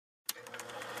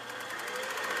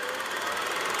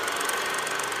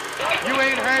You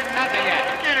ain't heard nothing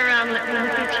yet. Get around, let me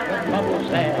look at you. Bubbles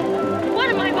there. What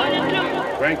am I going to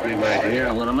do? Frankly, my dear,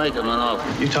 I'm going to make him an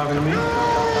offer. You talking to me? Are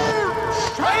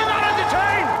you not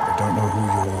entertained? I don't know who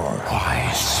you are.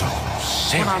 Why so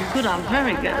serious? When I'm good, I'm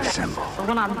very good. Simple. But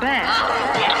when I'm bad,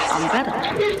 I'm better.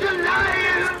 He's a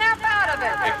liar. Snap out of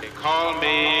it. They call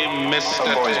me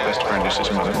Mr. A boy's best friend is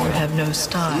his mother. You have no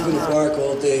style. You're gonna bark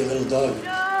all day, little dog.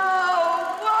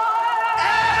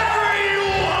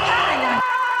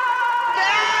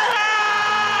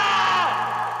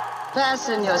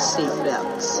 Fasten your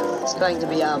seatbelts. It's going to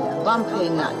be a bumpy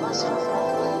night.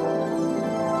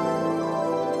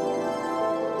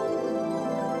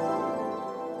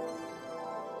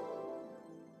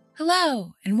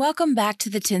 Hello, and welcome back to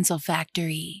the Tinsel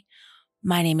Factory.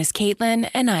 My name is Caitlin,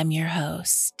 and I'm your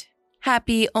host.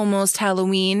 Happy almost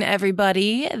Halloween,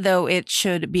 everybody, though it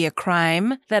should be a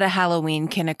crime that a Halloween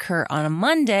can occur on a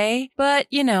Monday, but,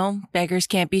 beggars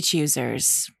can't be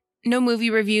choosers. No movie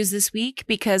reviews this week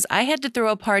because I had to throw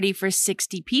a party for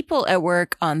 60 people at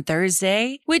work on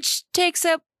Thursday, which takes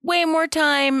up way more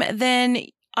time than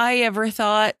I ever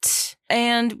thought.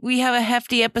 And we have a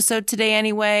hefty episode today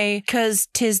anyway, because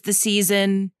 'tis the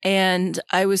season, and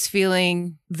I was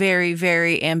feeling very,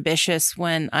 very ambitious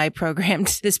when I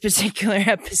programmed this particular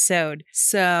episode.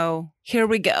 So here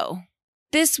we go.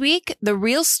 This week, the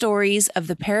real stories of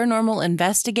the paranormal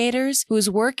investigators whose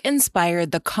work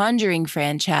inspired the Conjuring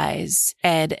franchise,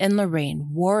 Ed and Lorraine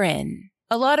Warren.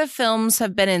 A lot of films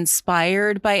have been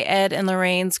inspired by Ed and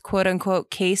Lorraine's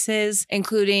quote-unquote cases,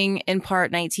 including in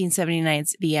part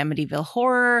 1979's The Amityville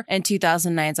Horror and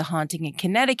 2009's A Haunting in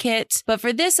Connecticut. But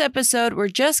for this episode, we're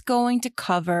just going to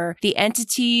cover the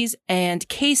entities and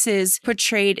cases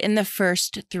portrayed in the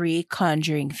first 3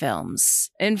 Conjuring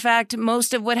films. In fact,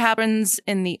 most of what happens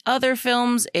in the other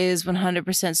films is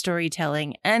 100%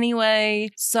 storytelling anyway.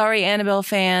 Sorry, Annabelle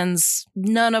fans,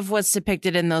 none of what's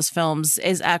depicted in those films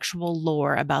is actual lore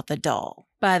about the doll.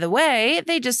 By the way,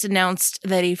 they just announced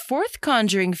that a 4th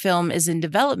Conjuring film is in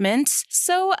development,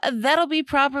 so that'll be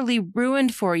properly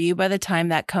ruined for you by the time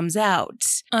that comes out.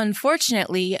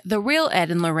 Unfortunately, the real Ed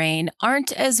and Lorraine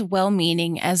aren't as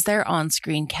well-meaning as their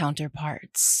on-screen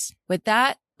counterparts. With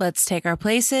that, let's take our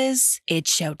places.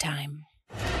 It's showtime.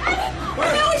 I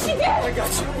know what she did! I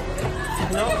got you.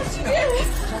 I know what she did!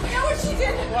 I know what she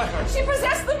did! What? She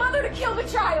possessed the mother to kill the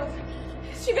child!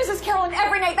 She visits Carolyn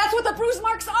every night. That's what the bruise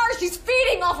marks are. She's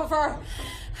feeding off of her.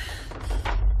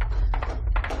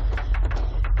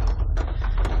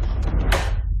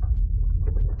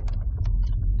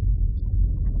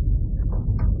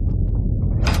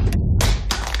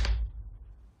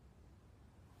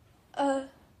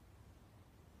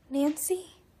 Nancy?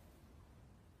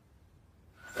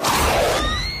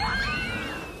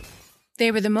 They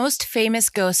were the most famous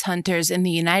ghost hunters in the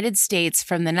United States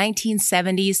from the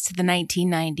 1970s to the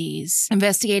 1990s,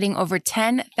 investigating over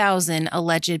 10,000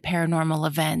 alleged paranormal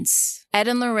events. Ed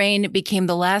and Lorraine became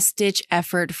the last-ditch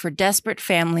effort for desperate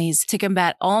families to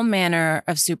combat all manner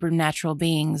of supernatural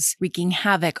beings, wreaking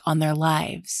havoc on their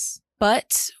lives.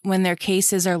 But when their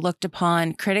cases are looked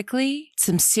upon critically,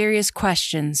 some serious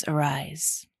questions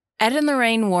arise. Ed and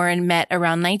Lorraine Warren met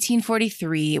around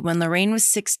 1943 when Lorraine was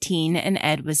 16 and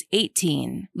Ed was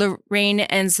 18. Lorraine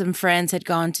and some friends had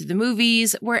gone to the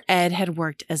movies where Ed had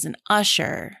worked as an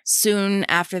usher. Soon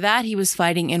after that, he was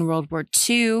fighting in World War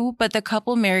II, but the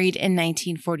couple married in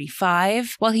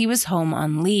 1945 while he was home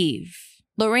on leave.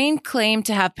 Lorraine claimed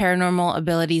to have paranormal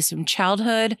abilities from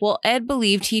childhood, while Ed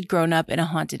believed he'd grown up in a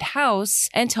haunted house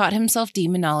and taught himself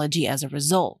demonology as a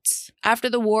result. After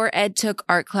the war, Ed took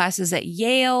art classes at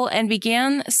Yale and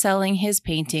began selling his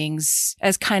paintings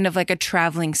as kind of like a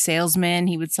traveling salesman.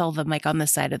 He would sell them on the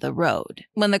side of the road.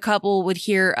 When the couple would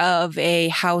hear of a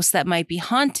house that might be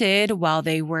haunted while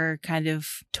they were kind of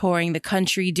touring the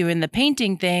country doing the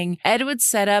painting thing, Ed would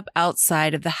set up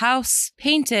outside of the house,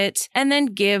 paint it, and then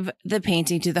give the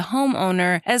painting to the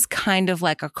homeowner as kind of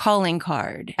like a calling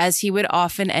card, as he would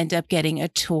often end up getting a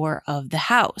tour of the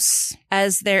house.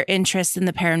 As their interest in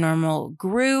the paranormal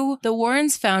grew, the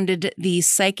Warrens founded the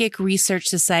Psychic Research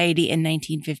Society in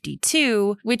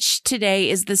 1952, which today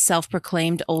is the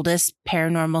self-proclaimed oldest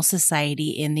paranormal society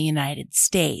in the United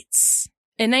States.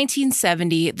 In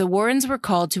 1970, the Warrens were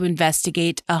called to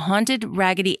investigate a haunted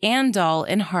Raggedy Ann doll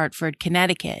in Hartford,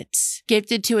 Connecticut.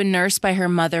 Gifted to a nurse by her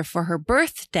mother for her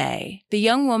birthday, the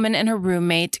young woman and her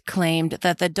roommate claimed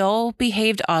that the doll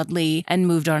behaved oddly and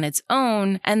moved on its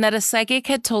own, and that a psychic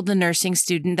had told the nursing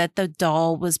student that the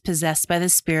doll was possessed by the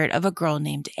spirit of a girl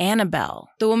named Annabelle.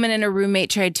 The woman and her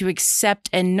roommate tried to accept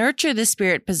and nurture the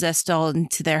spirit-possessed doll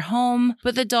into their home,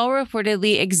 but the doll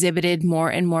reportedly exhibited more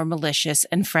and more malicious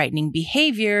and frightening behavior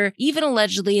behavior, even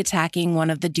allegedly attacking one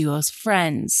of the duo's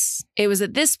friends. It was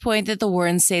at this point that the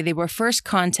Warrens say they were first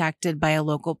contacted by a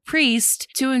local priest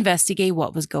to investigate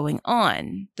what was going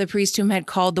on. The priest whom had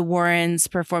called the Warrens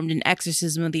performed an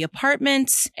exorcism of the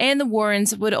apartment, and the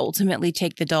Warrens would ultimately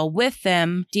take the doll with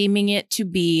them, deeming it to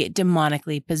be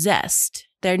demonically possessed.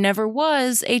 There never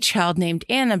was a child named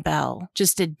Annabelle,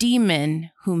 just a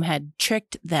demon whom had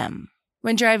tricked them.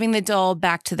 When driving the doll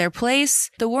back to their place,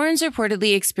 the Warrens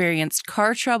reportedly experienced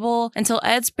car trouble until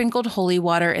Ed sprinkled holy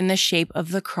water in the shape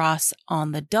of the cross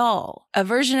on the doll. A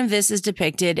version of this is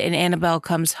depicted in Annabelle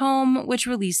Comes Home, which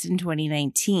released in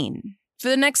 2019. For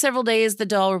the next several days, the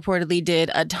doll reportedly did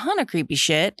a ton of creepy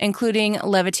shit, including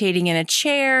levitating in a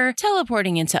chair,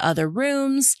 teleporting into other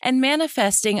rooms, and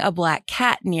manifesting a black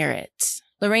cat near it.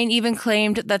 Lorraine even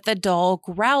claimed that the doll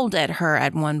growled at her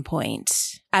at one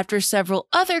point. After several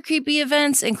other creepy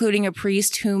events, including a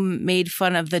priest who made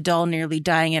fun of the doll nearly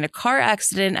dying in a car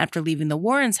accident after leaving the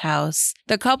Warrens' house,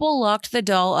 the couple locked the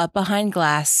doll up behind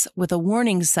glass with a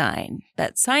warning sign.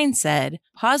 That sign said,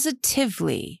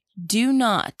 "Positively, do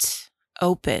not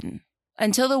open."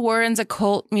 Until the Warrens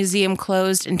Occult Museum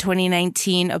closed in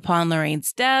 2019 upon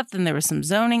Lorraine's death, and there were some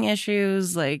zoning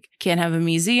issues, like can't have a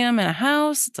museum in a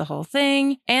house, it's a whole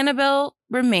thing, Annabelle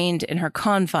remained in her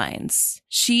confines.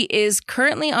 She is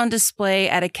currently on display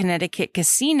at a Connecticut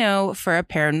casino for a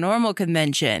paranormal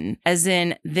convention, as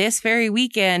in this very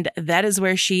weekend, that is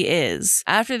where she is.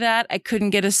 After that, I couldn't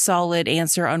get a solid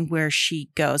answer on where she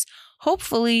goes.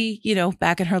 Hopefully,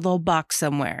 back in her little box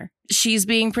somewhere. She's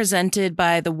being presented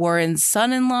by the Warrens'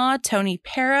 son-in-law, Tony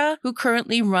Pera, who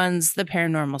currently runs the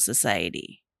Paranormal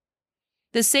Society.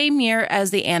 The same year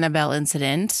as the Annabelle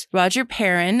incident, Roger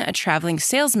Perrin, a traveling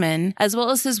salesman, as well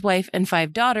as his wife and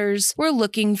 5 daughters, were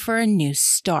looking for a new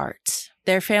start.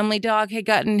 Their family dog had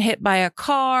gotten hit by a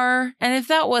car, and if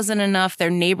that wasn't enough, their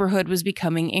neighborhood was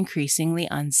becoming increasingly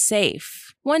unsafe.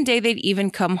 One day, they'd even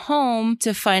come home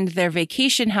to find their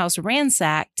vacation house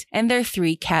ransacked and their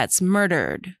 3 cats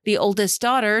murdered. The oldest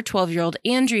daughter, 12-year-old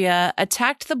Andrea,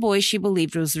 attacked the boy she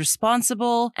believed was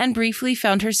responsible and briefly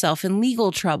found herself in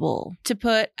legal trouble. To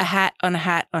put a hat on a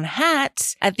hat on a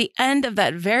hat, at the end of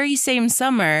that very same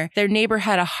summer, their neighbor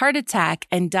had a heart attack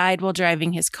and died while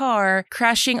driving his car,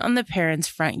 crashing on the Perrins'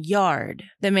 front yard.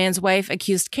 The man's wife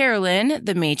accused Carolyn,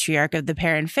 the matriarch of the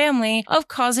Perrin family, of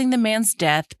causing the man's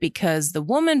death because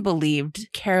the woman believed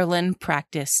Carolyn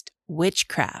practiced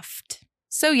witchcraft.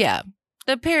 So yeah,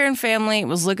 the Perrin family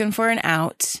was looking for an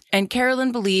out, and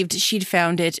Carolyn believed she'd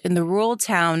found it in the rural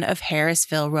town of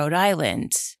Harrisville, Rhode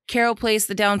Island. Carol placed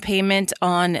the down payment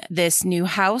on this new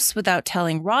house without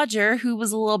telling Roger, who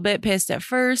was a little bit pissed at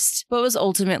first, but was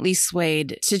ultimately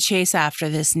swayed to chase after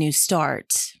this new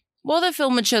start. While the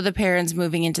film would show the Perrins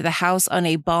moving into the house on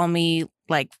a balmy,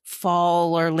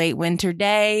 fall or late winter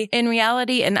day, in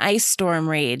reality, an ice storm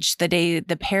raged the day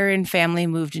the Perrin family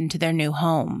moved into their new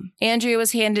home. Andrea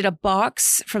was handed a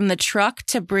box from the truck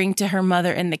to bring to her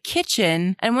mother in the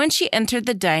kitchen, and when she entered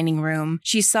the dining room,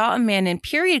 she saw a man in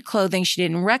period clothing she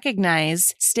didn't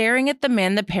recognize staring at the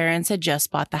man the Perrins had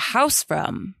just bought the house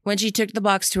from. When she took the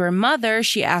box to her mother,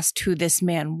 she asked who this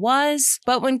man was,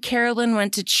 but when Carolyn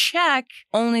went to check,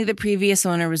 only the previous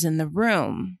owner was in the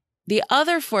room. The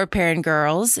other 4 Perrin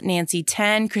girls, Nancy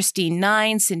 10, Christine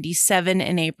 9, Cindy 7,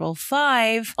 and April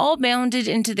 5, all bounded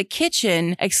into the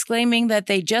kitchen, exclaiming that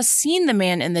they'd just seen the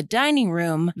man in the dining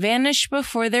room vanish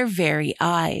before their very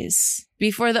eyes.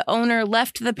 Before the owner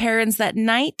left the Perrins that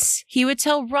night, he would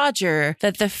tell Roger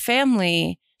that the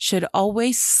family should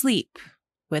always sleep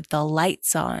with the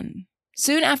lights on.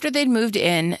 Soon after they'd moved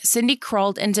in, Cindy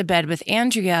crawled into bed with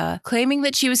Andrea, claiming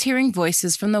that she was hearing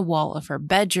voices from the wall of her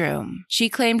bedroom. She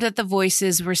claimed that the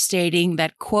voices were stating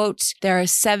that, quote, "There are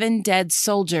 7 dead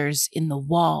soldiers in the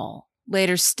wall."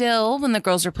 Later still, when the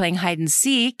girls were playing hide and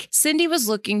seek, Cindy was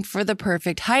looking for the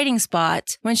perfect hiding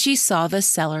spot when she saw the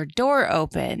cellar door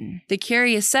open. The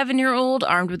curious 7-year-old,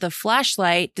 armed with a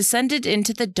flashlight, descended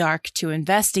into the dark to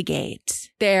investigate.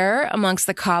 There, amongst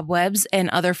the cobwebs and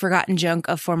other forgotten junk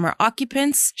of former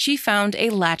occupants, she found a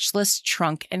latchless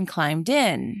trunk and climbed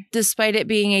in. Despite it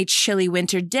being a chilly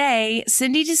winter day,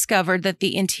 Cindy discovered that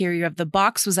the interior of the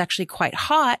box was actually quite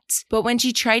hot, but when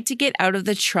she tried to get out of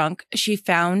the trunk, she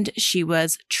found she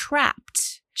was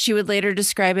trapped. She would later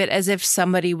describe it as if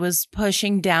somebody was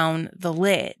pushing down the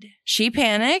lid. She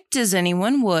panicked, as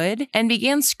anyone would, and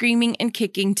began screaming and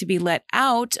kicking to be let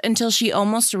out until she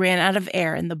almost ran out of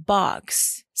air in the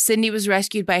box. Cindy was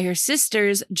rescued by her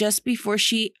sisters just before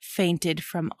she fainted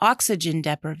from oxygen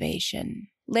deprivation.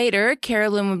 Later,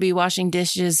 Carolyn would be washing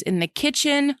dishes in the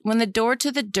kitchen when the door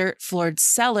to the dirt-floored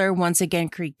cellar once again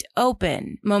creaked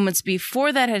open. Moments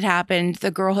before that had happened,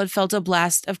 the girl had felt a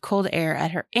blast of cold air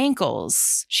at her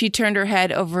ankles. She turned her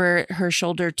head over her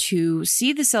shoulder to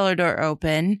see the cellar door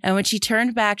open, and when she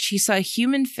turned back, she saw a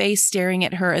human face staring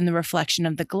at her in the reflection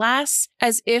of the glass,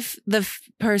 as if the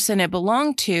person it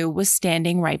belonged to was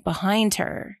standing right behind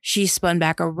her. She spun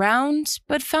back around,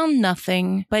 but found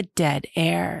nothing but dead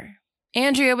air.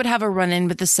 Andrea would have a run-in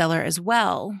with the cellar as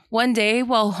well. One day,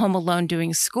 while home alone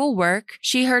doing schoolwork,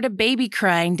 she heard a baby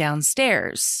crying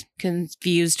downstairs.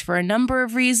 Confused for a number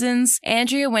of reasons,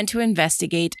 Andrea went to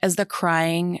investigate as the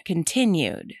crying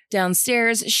continued.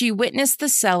 Downstairs, she witnessed the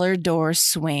cellar door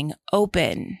swing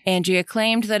open. Andrea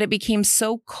claimed that it became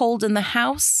so cold in the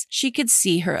house, she could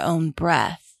see her own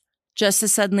breath. Just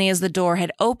as suddenly as the door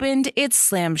had opened, it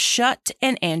slammed shut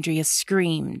and Andrea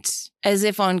screamed. As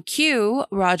if on cue,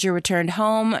 Roger returned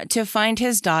home to find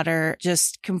his daughter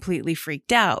just completely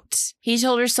freaked out. He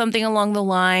told her something along the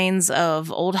lines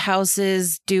of old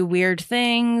houses do weird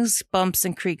things, bumps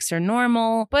and creaks are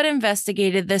normal, but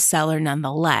investigated the cellar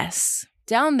nonetheless.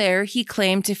 Down there, he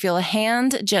claimed to feel a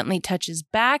hand gently touch his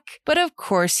back, but of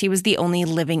course he was the only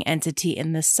living entity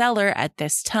in the cellar at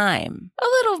this time. A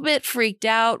little bit freaked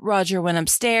out, Roger went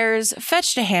upstairs,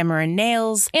 fetched a hammer and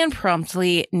nails, and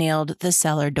promptly nailed the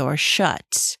cellar door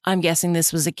shut. I'm guessing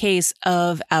this was a case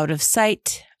of out of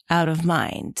sight, out of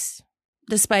mind.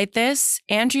 Despite this,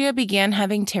 Andrea began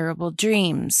having terrible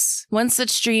dreams. One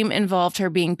such dream involved her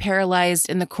being paralyzed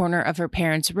in the corner of her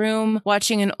parents' room,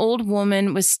 watching an old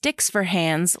woman with sticks for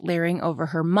hands leering over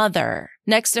her mother.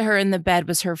 Next to her in the bed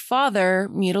was her father,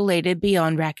 mutilated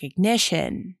beyond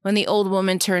recognition. When the old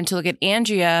woman turned to look at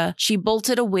Andrea, she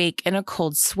bolted awake in a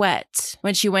cold sweat.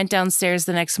 When she went downstairs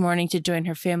the next morning to join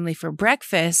her family for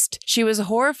breakfast, she was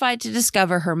horrified to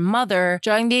discover her mother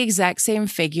drawing the exact same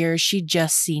figure she'd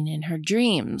just seen in her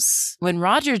dreams. When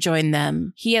Roger joined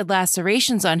them, he had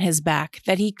lacerations on his back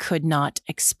that he could not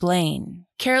explain.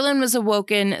 Carolyn was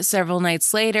awoken several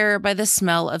nights later by the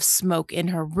smell of smoke in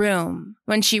her room.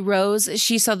 When she rose,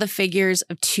 she saw the figures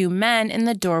of two men in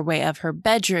the doorway of her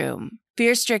bedroom.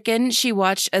 Fear-stricken, she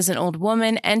watched as an old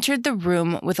woman entered the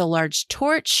room with a large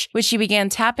torch, which she began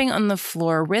tapping on the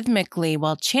floor rhythmically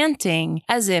while chanting,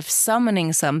 as if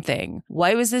summoning something.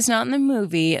 Why was this not in the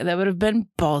movie? That would have been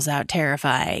balls-out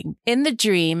terrifying. In the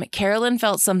dream, Carolyn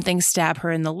felt something stab her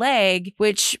in the leg,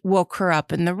 which woke her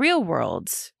up in the real world.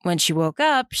 When she woke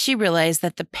up, she realized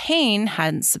that the pain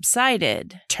hadn't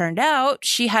subsided. Turned out,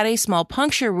 she had a small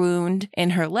puncture wound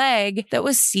in her leg that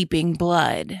was seeping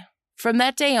blood. From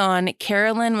that day on,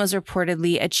 Carolyn was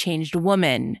reportedly a changed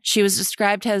woman. She was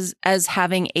described as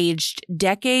having aged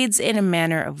decades in a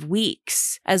manner of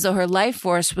weeks, as though her life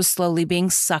force was slowly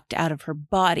being sucked out of her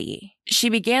body. She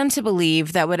began to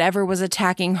believe that whatever was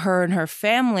attacking her and her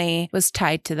family was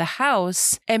tied to the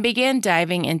house and began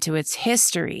diving into its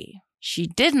history. She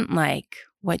didn't like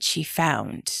what she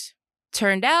found.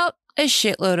 Turned out, a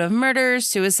shitload of murders,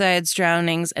 suicides,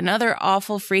 drownings, and other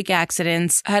awful freak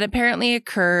accidents had apparently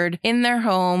occurred in their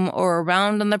home or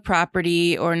around on the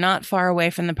property or not far away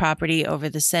from the property over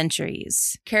the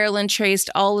centuries. Carolyn traced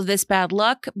all of this bad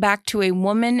luck back to a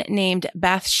woman named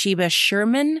Bathsheba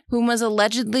Sherman, whom was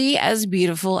allegedly as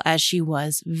beautiful as she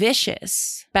was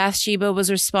vicious. Bathsheba was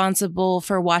responsible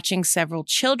for watching several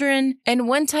children, and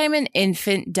one time an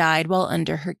infant died while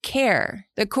under her care.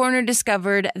 The coroner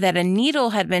discovered that a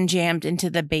needle had been jammed into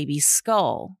the baby's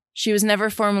skull. She was never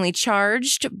formally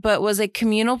charged, but was a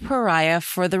communal pariah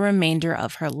for the remainder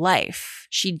of her life.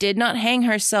 She did not hang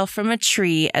herself from a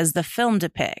tree as the film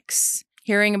depicts.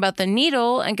 Hearing about the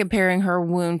needle and comparing her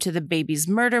wound to the baby's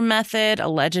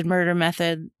alleged murder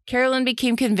method, Carolyn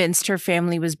became convinced her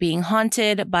family was being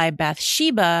haunted by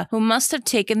Bathsheba, who must have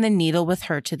taken the needle with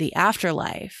her to the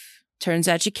afterlife. Turns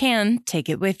out you can take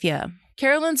it with you.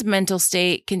 Carolyn's mental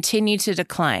state continued to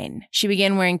decline. She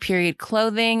began wearing period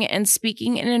clothing and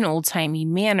speaking in an old-timey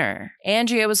manner.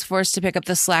 Andrea was forced to pick up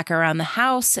the slack around the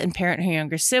house and parent her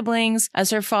younger siblings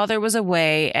as her father was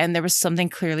away and there was something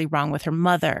clearly wrong with her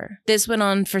mother. This went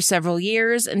on for several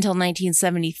years until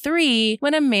 1973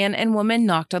 when a man and woman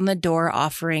knocked on the door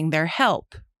offering their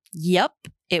help. Yup.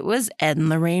 It was Ed and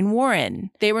Lorraine Warren.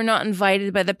 They were not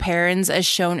invited by the parents as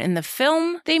shown in the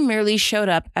film. They merely showed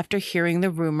up after hearing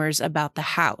the rumors about the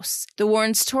house. The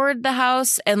Warrens toured the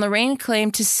house, and Lorraine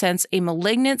claimed to sense a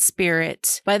malignant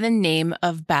spirit by the name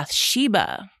of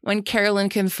Bathsheba. When Carolyn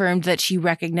confirmed that she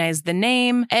recognized the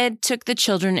name, Ed took the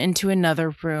children into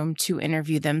another room to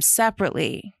interview them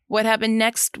separately. What happened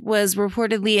next was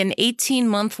reportedly an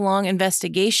 18-month-long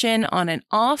investigation on and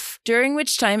off, during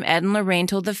which time Ed and Lorraine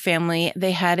told the family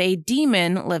they had a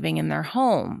demon living in their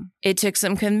home. It took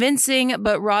some convincing,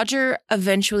 but Roger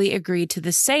eventually agreed to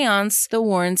the seance the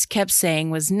Warrens kept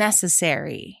saying was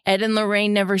necessary. Ed and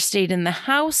Lorraine never stayed in the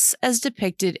house, as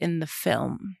depicted in the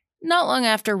film. Not long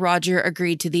after Roger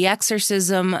agreed to the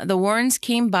exorcism, the Warrens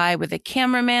came by with a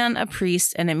cameraman, a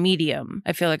priest, and a medium.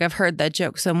 I feel like I've heard that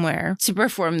joke somewhere, to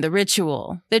perform the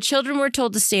ritual. The children were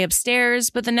told to stay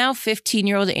upstairs, but the now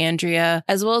 15-year-old Andrea,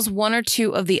 as well as one or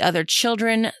two of the other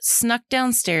children, snuck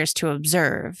downstairs to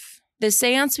observe. The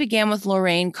seance began with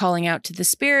Lorraine calling out to the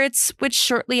spirits, which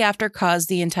shortly after caused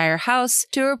the entire house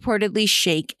to reportedly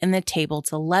shake and the table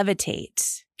to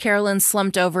levitate. Carolyn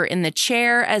slumped over in the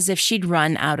chair as if she'd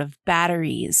run out of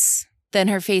batteries. Then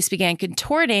her face began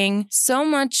contorting, so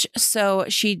much so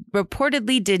she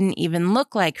reportedly didn't even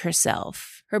look like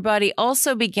herself. Her body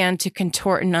also began to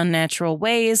contort in unnatural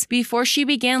ways before she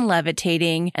began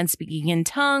levitating and speaking in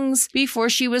tongues before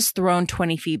she was thrown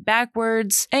 20 feet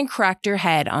backwards and cracked her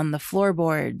head on the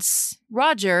floorboards.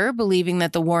 Roger, believing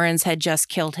that the Warrens had just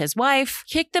killed his wife,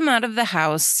 kicked them out of the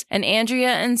house, and Andrea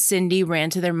and Cindy ran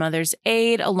to their mother's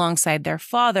aid alongside their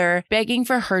father, begging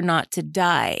for her not to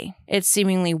die. It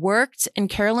seemingly worked, and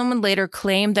Carolyn would later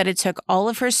claim that it took all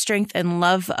of her strength and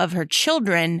love of her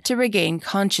children to regain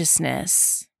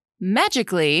consciousness.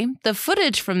 Magically, the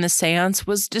footage from the seance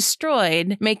was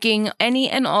destroyed, making any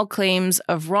and all claims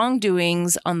of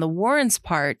wrongdoings on the Warrens'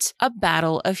 part a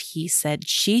battle of he said,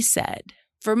 she said.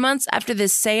 For months after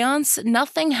this seance,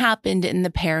 nothing happened in the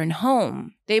Perron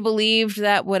home. They believed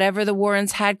that whatever the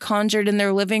Warrens had conjured in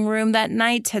their living room that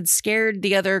night had scared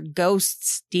the other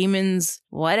ghosts, demons,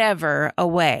 whatever,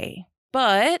 away.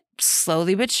 But,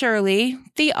 slowly but surely,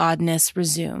 the oddness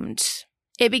resumed.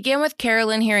 It began with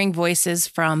Carolyn hearing voices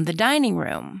from the dining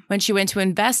room. When she went to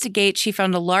investigate, she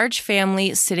found a large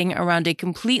family sitting around a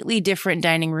completely different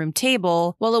dining room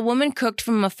table, while a woman cooked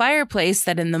from a fireplace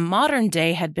that in the modern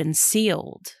day had been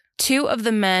sealed. Two of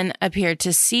the men appeared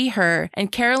to see her,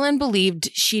 and Carolyn believed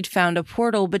she'd found a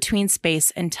portal between space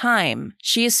and time.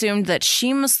 She assumed that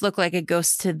she must look like a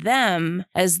ghost to them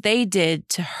as they did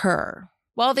to her.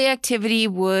 While the activity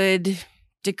would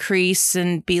decrease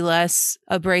and be less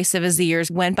abrasive as the years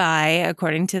went by,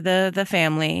 according to the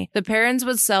family, the Perrons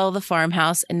would sell the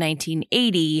farmhouse in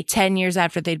 1980, 10 years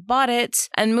after they'd bought it,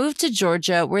 and moved to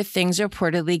Georgia, where things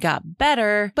reportedly got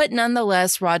better, but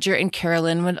nonetheless, Roger and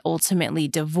Carolyn would ultimately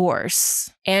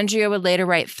divorce. Andrea would later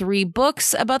write 3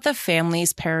 books about the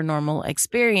family's paranormal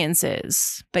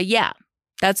experiences. But yeah,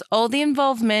 that's all the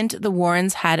involvement the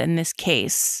Warrens had in this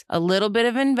case. A little bit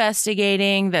of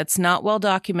investigating that's not well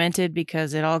documented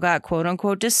because it all got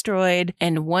quote-unquote destroyed,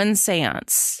 and one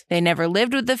seance. They never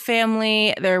lived with the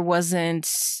family. There wasn't,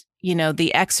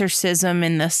 the exorcism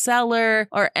in the cellar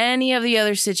or any of the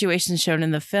other situations shown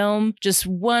in the film. Just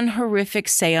one horrific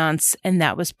seance, and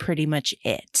that was pretty much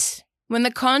it. When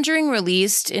The Conjuring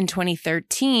released in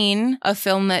 2013, a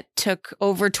film that took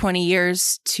over 20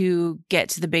 years to get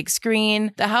to the big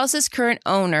screen, the house's current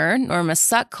owner, Norma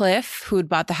Sutcliffe, who had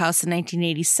bought the house in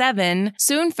 1987,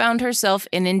 soon found herself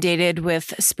inundated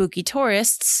with spooky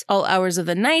tourists all hours of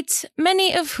the night,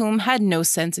 many of whom had no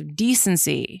sense of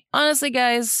decency. Honestly,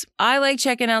 guys, I like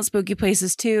checking out spooky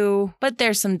places too, but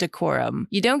there's some decorum.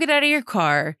 You don't get out of your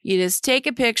car, you just take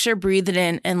a picture, breathe it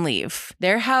in, and leave.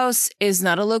 Their house is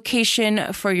not a location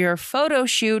for your photo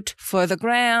shoot for the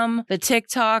gram, the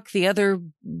TikTok, the other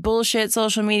bullshit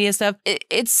social media stuff.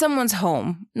 It's someone's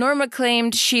home. Norma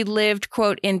claimed she lived,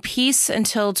 quote, in peace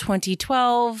until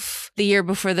 2012, the year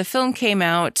before the film came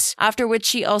out, after which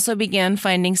she also began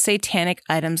finding satanic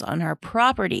items on her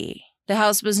property. The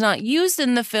house was not used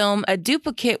in the film, a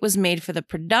duplicate was made for the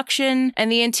production, and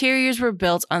the interiors were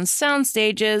built on sound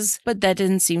stages, but that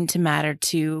didn't seem to matter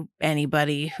to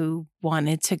anybody who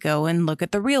wanted to go and look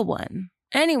at the real one.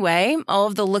 Anyway, all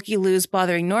of the looky-loos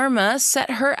bothering Norma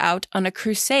set her out on a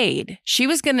crusade. She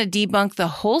was going to debunk the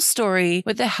whole story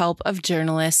with the help of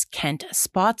journalist Kent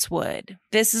Spotswood.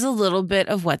 This is a little bit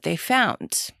of what they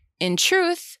found. In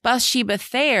truth, Bathsheba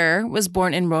Thayer was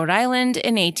born in Rhode Island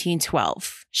in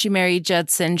 1812. She married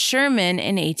Judson Sherman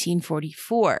in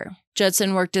 1844.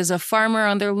 Judson worked as a farmer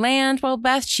on their land while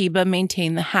Bathsheba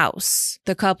maintained the house.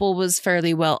 The couple was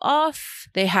fairly well off.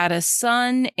 They had a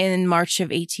son in March of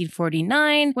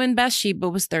 1849 when Bathsheba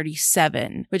was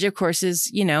 37, which of course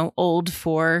is, old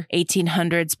for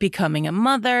 1800s becoming a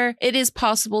mother. It is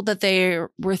possible that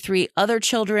there were 3 other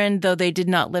children, though they did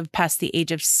not live past the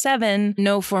age of 7.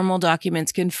 No formal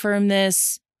documents confirm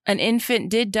this. An infant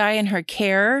did die in her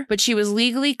care, but she was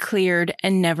legally cleared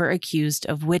and never accused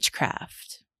of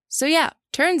witchcraft. So yeah,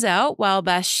 turns out while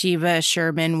Bathsheba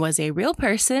Sherman was a real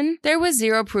person, there was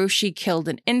zero proof she killed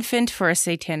an infant for a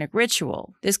satanic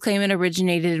ritual. This claim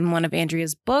originated in one of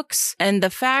Andrea's books, and the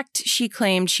fact she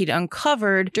claimed she'd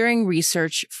uncovered during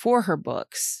research for her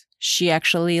books. She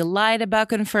actually lied about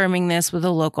confirming this with a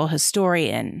local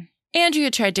historian.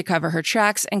 Andrea tried to cover her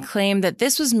tracks and claimed that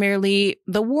this was merely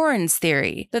the Warrens'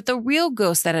 theory, that the real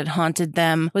ghost that had haunted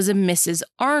them was a Mrs.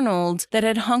 Arnold that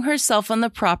had hung herself on the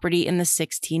property in the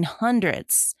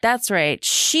 1600s. That's right,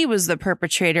 she was the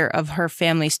perpetrator of her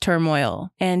family's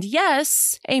turmoil. And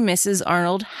yes, a Mrs.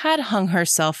 Arnold had hung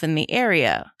herself in the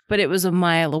area, but it was a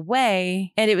mile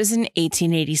away, and it was in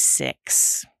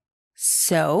 1886.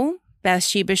 So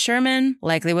Bathsheba Sherman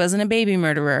likely wasn't a baby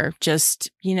murderer. Just,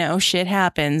 shit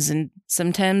happens. And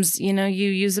sometimes, you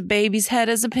use a baby's head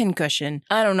as a pincushion.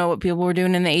 I don't know what people were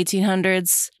doing in the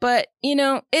 1800s. But,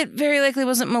 it very likely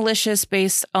wasn't malicious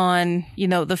based on,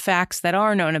 the facts that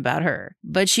are known about her.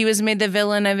 But she was made the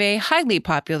villain of a highly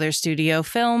popular studio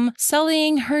film,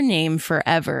 sullying her name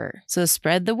forever. So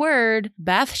spread the word,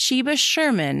 Bathsheba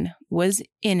Sherman was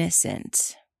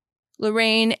innocent.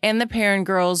 Lorraine and the Perron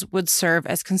girls would serve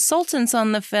as consultants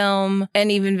on the film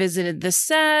and even visited the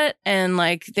set. And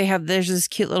there's this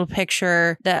cute little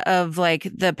picture of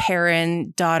the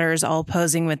Perron daughters all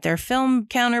posing with their film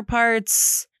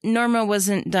counterparts. Norma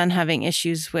wasn't done having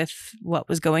issues with what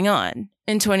was going on.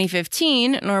 In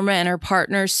 2015, Norma and her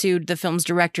partner sued the film's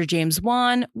director James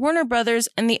Wan, Warner Brothers,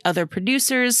 and the other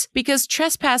producers because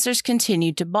trespassers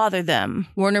continued to bother them.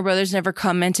 Warner Brothers never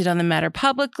commented on the matter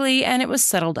publicly, and it was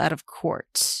settled out of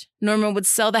court. Norma would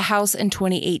sell the house in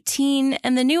 2018,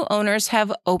 and the new owners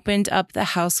have opened up the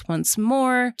house once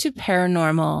more to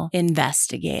paranormal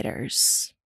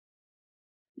investigators.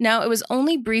 Now, it was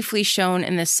only briefly shown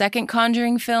in the second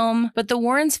Conjuring film, but the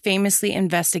Warrens famously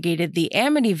investigated the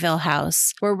Amityville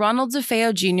house, where Ronald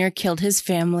DeFeo Jr. killed his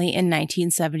family in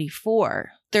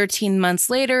 1974. 13 months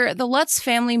later, the Lutz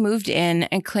family moved in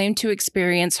and claimed to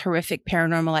experience horrific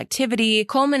paranormal activity,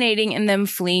 culminating in them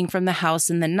fleeing from the house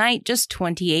in the night just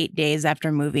 28 days after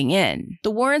moving in.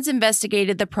 The Warrens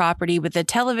investigated the property with a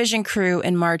television crew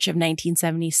in March of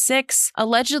 1976,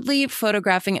 allegedly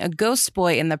photographing a ghost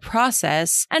boy in the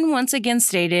process, and once again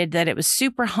stated that it was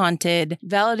super haunted,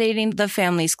 validating the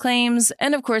family's claims,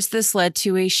 and of course this led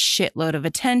to a shitload of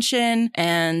attention,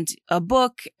 and a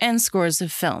book, and scores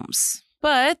of films.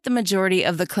 But the majority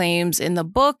of the claims in the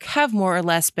book have more or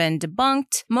less been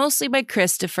debunked, mostly by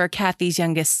Christopher, Kathy's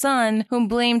youngest son, who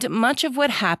blamed much of what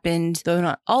happened, though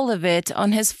not all of it,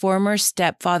 on his former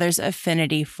stepfather's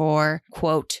affinity for,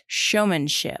 quote,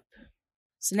 showmanship.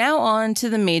 So now on to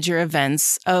the major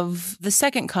events of the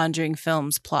second Conjuring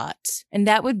film's plot, and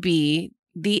that would be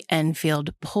the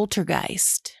Enfield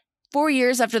poltergeist. 4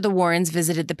 years after the Warrens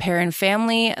visited the Perron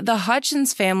family, the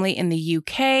Hodgins family in the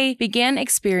UK began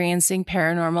experiencing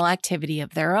paranormal activity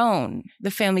of their own.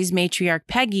 The family's matriarch,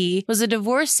 Peggy, was a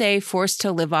divorcee forced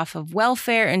to live off of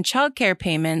welfare and childcare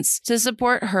payments to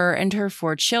support her and her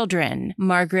 4 children: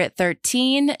 Margaret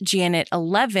 13, Janet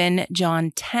 11,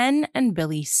 John 10, and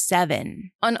Billy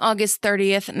 7. On August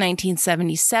 30th,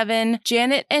 1977,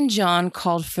 Janet and John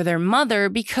called for their mother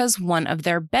because one of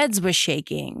their beds was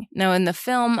shaking. Now in the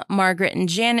film, Margaret and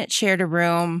Janet shared a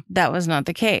room. That was not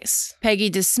the case.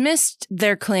 Peggy dismissed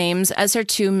their claims as her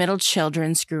 2 middle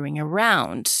children screwing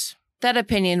around. That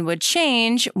opinion would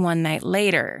change one night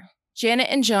later. Janet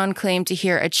and John claimed to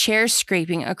hear a chair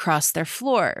scraping across their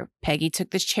floor. Peggy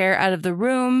took the chair out of the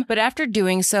room, but after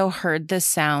doing so, heard the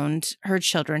sound her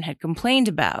children had complained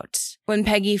about. When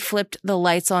Peggy flipped the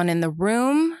lights on in the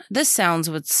room, the sounds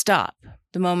would stop.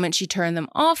 The moment she turned them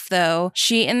off, though,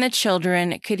 she and the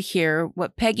children could hear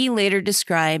what Peggy later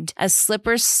described as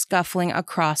slippers scuffling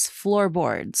across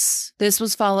floorboards. This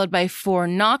was followed by 4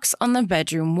 knocks on the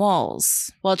bedroom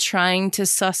walls. While trying to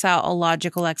suss out a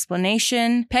logical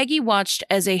explanation, Peggy watched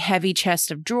as a heavy chest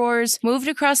of drawers moved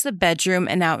across the bedroom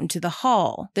and out into the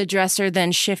hall. The dresser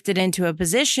then shifted into a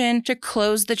position to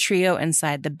close the trio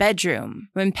inside the bedroom.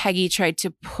 When Peggy tried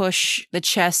to push the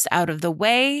chest out of the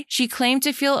way, she claimed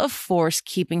to feel a force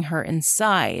police keeping her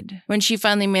inside. When she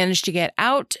finally managed to get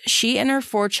out, she and her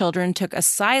 4 children took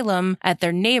asylum at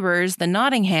their neighbors, the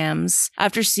Nottinghams,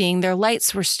 after seeing their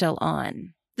lights were still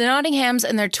on. The Nottinghams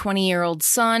and their 20-year-old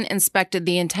son inspected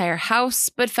the entire house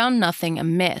but found nothing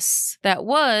amiss. That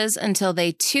was until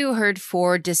they too heard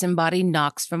 4 disembodied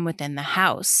knocks from within the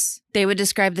house. They would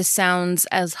describe the sounds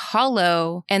as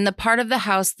hollow, and the part of the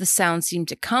house the sound seemed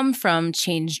to come from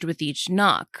changed with each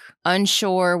knock.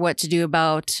 Unsure what to do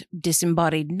about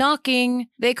disembodied knocking,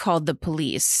 they called the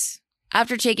police.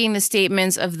 After taking the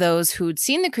statements of those who'd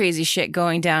seen the crazy shit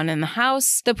going down in the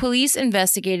house, the police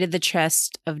investigated the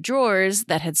chest of drawers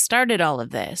that had started all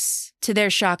of this. To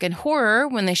their shock and horror,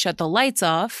 when they shut the lights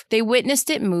off, they witnessed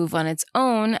it move on its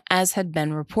own, as had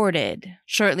been reported.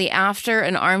 Shortly after,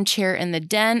 an armchair in the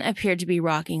den appeared to be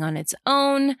rocking on its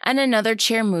own, and another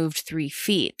chair moved 3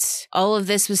 feet. All of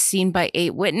this was seen by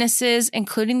 8 witnesses,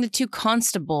 including the 2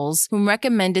 constables, whom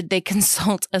recommended they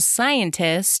consult a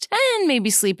scientist and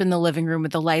maybe sleep in the living room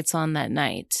with the lights on that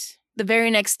night. The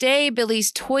very next day,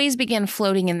 Billy's toys began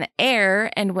floating in the air,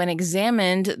 and when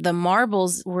examined, the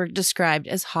marbles were described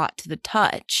as hot to the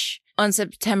touch. On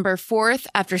September 4th,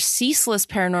 after ceaseless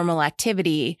paranormal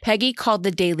activity, Peggy called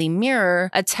the Daily Mirror,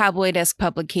 a tabloid-esque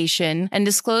publication, and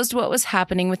disclosed what was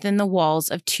happening within the walls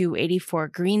of 284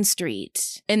 Green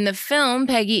Street. In the film,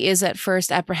 Peggy is at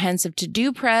first apprehensive to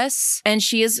do press, and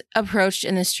she is approached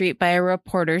in the street by a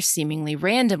reporter seemingly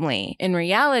randomly. In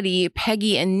reality,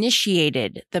 Peggy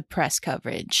initiated the press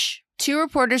coverage. 2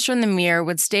 reporters from the Mirror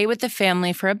would stay with the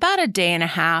family for about a day and a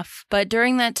half, but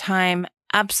during that time,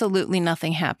 absolutely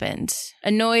nothing happened.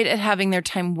 Annoyed at having their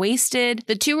time wasted,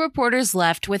 the 2 reporters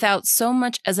left without so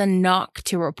much as a knock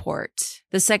to report.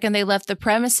 The second they left the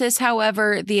premises,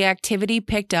 however, the activity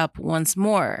picked up once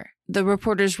more. The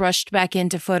reporters rushed back in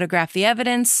to photograph the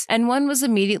evidence, and one was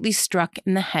immediately struck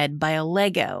in the head by a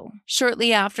Lego.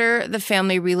 Shortly after, the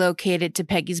family relocated to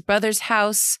Peggy's brother's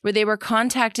house, where they were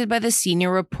contacted by the senior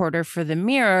reporter for the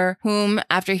Mirror, whom,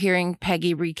 after hearing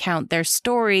Peggy recount their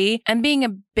story and being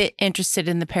a bit interested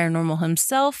in the paranormal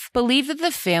himself, believed that the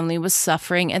family was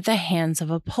suffering at the hands of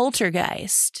a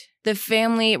poltergeist. The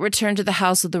family returned to the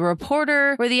house of the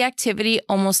reporter, where the activity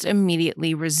almost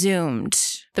immediately resumed.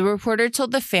 The reporter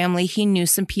told the family he knew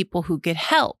some people who could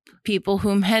help, people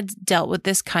whom had dealt with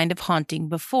this kind of haunting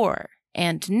before.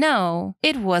 And no,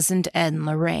 it wasn't Ed and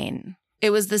Lorraine. It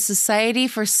was the Society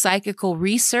for Psychical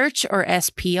Research, or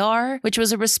SPR, which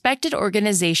was a respected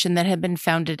organization that had been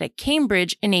founded at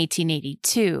Cambridge in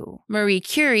 1882. Marie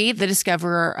Curie, the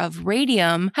discoverer of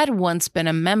radium, had once been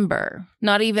a member.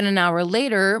 Not even an hour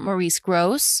later, Maurice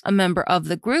Grosse, a member of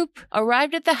the group,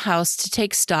 arrived at the house to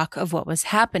take stock of what was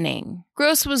happening.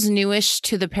 Grosse was newish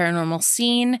to the paranormal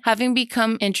scene, having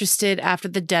become interested after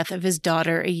the death of his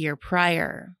daughter a year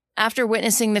prior. After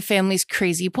witnessing the family's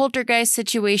crazy poltergeist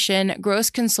situation, Grosse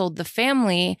consoled the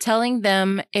family, telling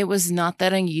them it was not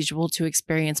that unusual to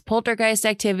experience poltergeist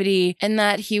activity and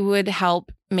that he would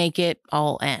help make it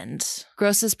all end.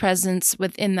 Grosse's presence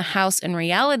within the house in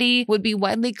reality would be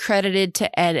widely credited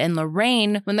to Ed and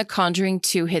Lorraine when The Conjuring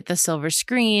 2 hit the silver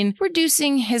screen,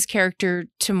 reducing his character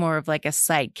to more of like a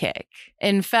sidekick.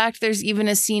 In fact, there's even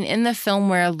a scene in the film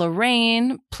where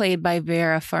Lorraine, played by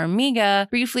Vera Farmiga,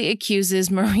 briefly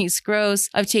accuses Maurice Grosse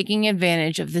of taking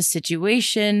advantage of the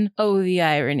situation. Oh, the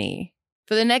irony.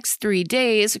 For the next 3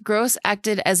 days, Grosse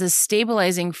acted as a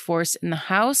stabilizing force in the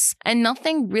house, and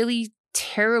nothing really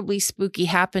terribly spooky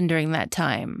happened during that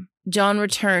time. John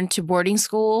returned to boarding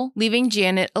school, leaving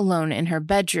Janet alone in her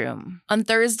bedroom. On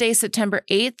Thursday, September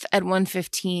 8th at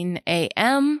 1:15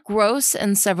 a.m., Grosse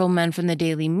and several men from the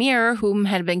Daily Mirror, whom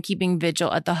had been keeping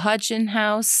vigil at the Hodgson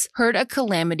house, heard a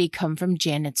calamity come from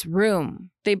Janet's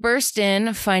room. They burst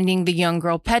in, finding the young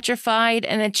girl petrified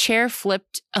and a chair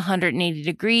flipped 180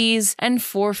 degrees and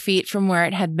 4 feet from where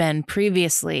it had been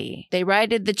previously. They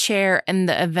righted the chair and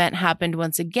the event happened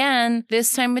once again,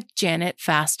 this time with Janet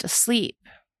fast asleep.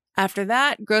 After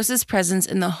that, Grosse's presence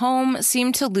in the home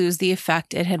seemed to lose the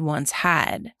effect it had once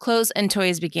had. Clothes and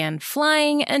toys began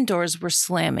flying and doors were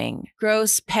slamming.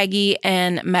 Grosse, Peggy,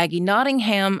 and Maggie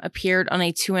Nottingham appeared on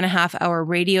a 2.5-hour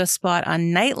radio spot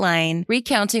on Nightline,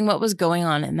 recounting what was going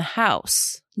on in the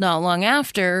house. Not long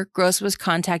after, Grosse was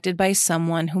contacted by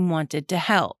someone who wanted to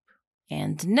help.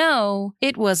 And no,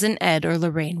 it wasn't Ed or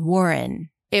Lorraine Warren.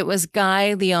 It was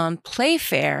Guy Leon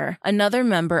Playfair, another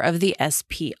member of the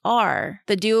SPR.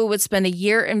 The duo would spend a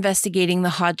year investigating the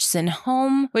Hodgson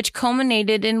home, which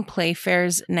culminated in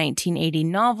Playfair's 1980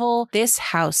 novel, This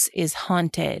House is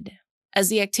Haunted. As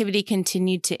the activity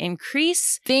continued to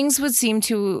increase, things would seem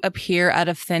to appear out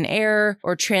of thin air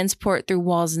or transport through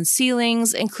walls and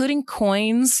ceilings, including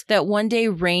coins that one day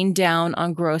rained down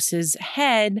on Gross's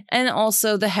head, and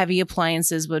also the heavy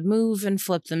appliances would move and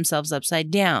flip themselves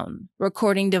upside down.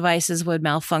 Recording devices would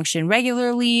malfunction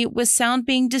regularly, with sound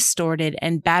being distorted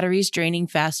and batteries draining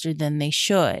faster than they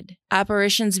should.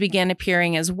 Apparitions began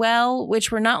appearing as well,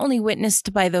 which were not only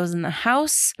witnessed by those in the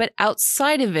house, but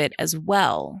outside of it as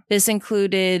well. This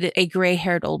included a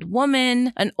gray-haired old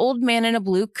woman, an old man in a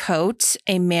blue coat,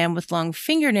 a man with long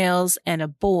fingernails, and a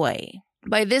boy.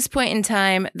 By this point in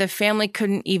time, the family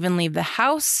couldn't even leave the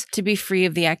house to be free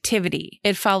of the activity.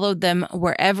 It followed them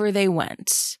wherever they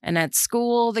went. And at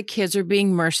school, the kids were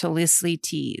being mercilessly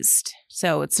teased.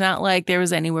 So it's not like there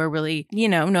was anywhere really,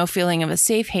 no feeling of a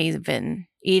safe haven.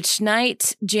 Each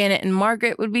night, Janet and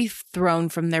Margaret would be thrown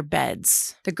from their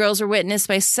beds. The girls were witnessed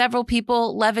by several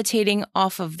people levitating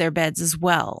off of their beds as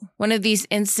well. One of these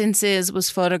instances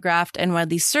was photographed and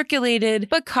widely circulated,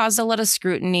 but caused a lot of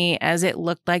scrutiny as it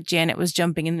looked like Janet was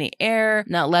jumping in the air,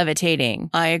 not levitating.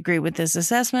 I agree with this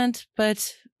assessment,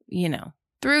 but,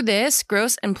 Through this,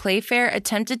 Gross and Playfair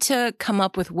attempted to come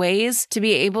up with ways to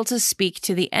be able to speak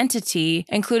to the entity,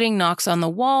 including knocks on the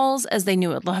walls, as they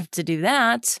knew it loved to do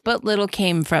that, but little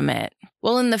came from it.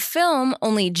 Well, in the film,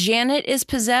 only Janet is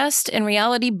possessed. In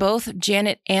reality, both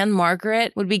Janet and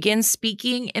Margaret would begin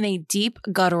speaking in a deep,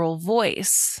 guttural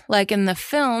voice. Like in the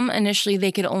film, initially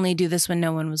they could only do this when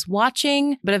no one was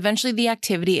watching, but eventually the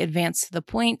activity advanced to the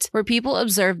point where people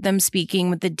observed them speaking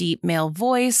with a deep male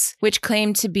voice, which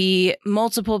claimed to be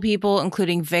multiple people,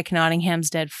 including Vic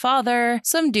Nottingham's dead father,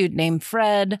 some dude named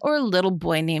Fred, or a little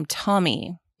boy named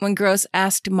Tommy. When Gross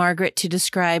asked Margaret to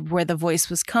describe where the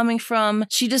voice was coming from,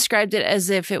 she described it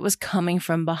as if it was coming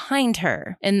from behind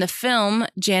her. In the film,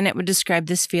 Janet would describe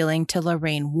this feeling to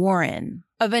Lorraine Warren.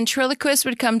 A ventriloquist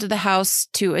would come to the house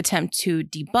to attempt to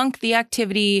debunk the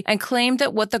activity and claim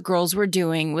that what the girls were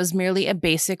doing was merely a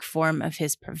basic form of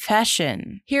his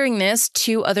profession. Hearing this,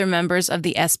 2 other members of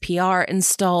the SPR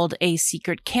installed a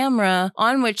secret camera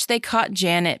on which they caught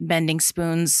Janet bending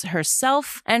spoons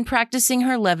herself and practicing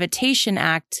her levitation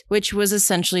act, which was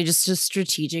essentially just a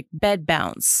strategic bed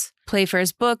bounce.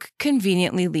 Playfair's book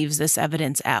conveniently leaves this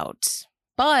evidence out.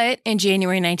 But in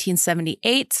January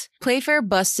 1978, Playfair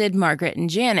busted Margaret and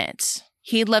Janet.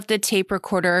 He'd left a tape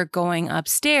recorder going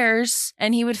upstairs,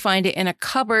 and he would find it in a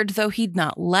cupboard, though he'd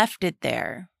not left it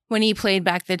there. When he played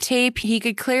back the tape, he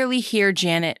could clearly hear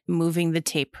Janet moving the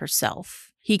tape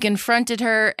herself. He confronted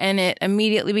her, and it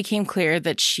immediately became clear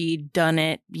that she'd done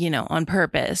it, on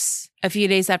purpose. A few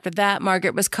days after that,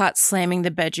 Margaret was caught slamming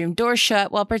the bedroom door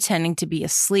shut while pretending to be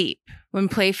asleep. When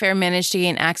Playfair managed to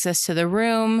gain access to the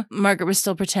room, Margaret was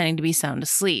still pretending to be sound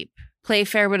asleep.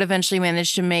 Playfair would eventually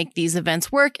manage to make these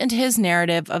events work into his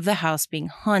narrative of the house being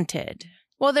haunted.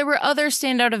 While there were other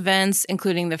standout events,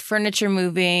 including the furniture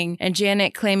moving and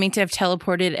Janet claiming to have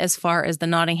teleported as far as the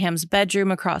Nottingham's bedroom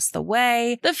across the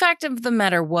way, the fact of the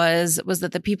matter was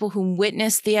that the people who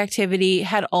witnessed the activity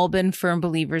had all been firm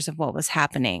believers of what was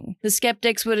happening. The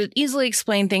skeptics would easily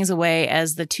explain things away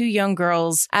as the 2 young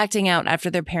girls acting out after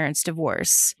their parents'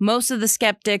 divorce. Most of the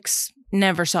skeptics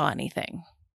never saw anything.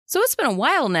 So it's been a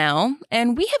while now,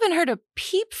 and we haven't heard a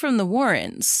peep from the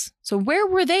Warrens. So where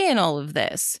were they in all of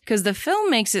this? Because the film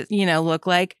makes it, look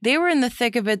like they were in the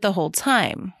thick of it the whole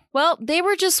time. Well, they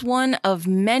were just one of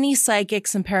many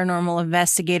psychics and paranormal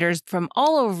investigators from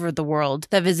all over the world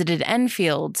that visited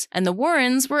Enfield, and the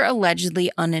Warrens were allegedly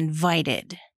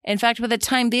uninvited. In fact, by the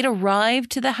time they'd arrived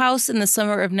to the house in the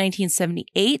summer of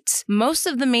 1978, most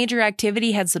of the major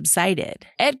activity had subsided.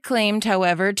 Ed claimed,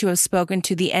 however, to have spoken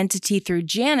to the entity through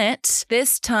Janet.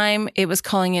 This time, it was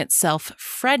calling itself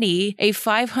Freddy, a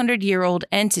 500-year-old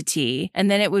entity, and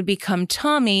then it would become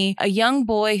Tommy, a young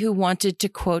boy who wanted to,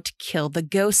 quote, kill the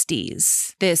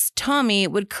ghosties. This Tommy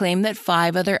would claim that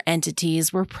 5 other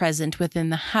entities were present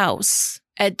within the house.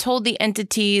 Ed told the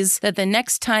entities that the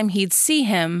next time he'd see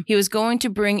him, he was going to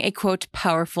bring a, quote,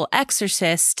 powerful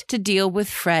exorcist to deal with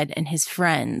Fred and his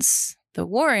friends. The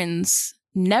Warrens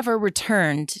never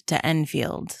returned to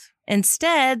Enfield.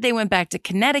 Instead, they went back to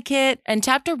Connecticut and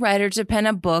tapped a writer to pen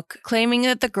a book claiming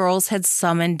that the girls had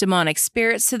summoned demonic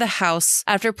spirits to the house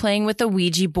after playing with the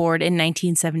Ouija board in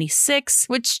 1976,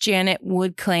 which Janet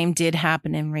would claim did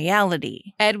happen in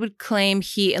reality. Ed would claim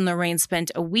he and Lorraine spent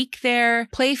a week there.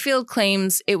 Playfield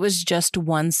claims it was just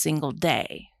one single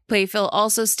day. Playfield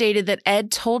also stated that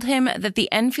Ed told him that the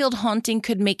Enfield haunting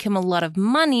could make him a lot of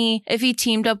money if he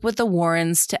teamed up with the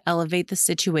Warrens to elevate the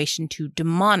situation to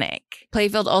demonic.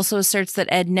 Playfield also asserts that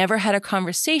Ed never had a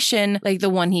conversation like the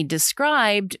one he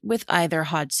described with either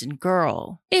Hodgson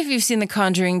girl. If you've seen The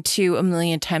Conjuring 2 a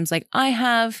million times like I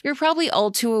have, you're probably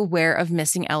all too aware of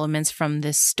missing elements from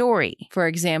this story. For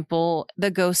example,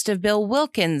 the ghost of Bill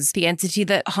Wilkins, the entity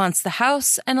that haunts the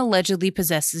house and allegedly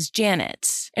possesses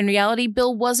Janet. In reality,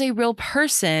 Bill was a real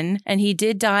person, and he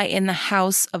did die in the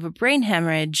house of a brain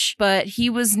hemorrhage, but he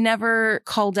was never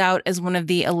called out as one of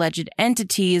the alleged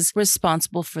entities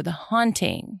responsible for the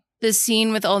haunting. The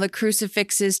scene with all the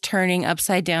crucifixes turning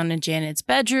upside down in Janet's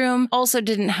bedroom also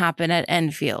didn't happen at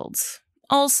Enfield's.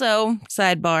 Also,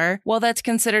 sidebar, while that's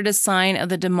considered a sign of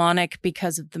the demonic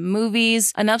because of the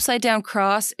movies, an upside-down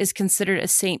cross is considered a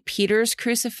St. Peter's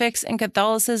crucifix in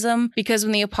Catholicism because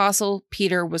when the Apostle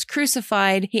Peter was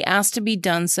crucified, he asked to be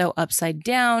done so upside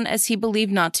down as he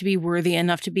believed not to be worthy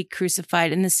enough to be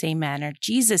crucified in the same manner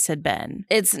Jesus had been.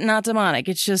 It's not demonic,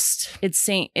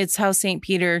 it's how St.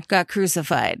 Peter got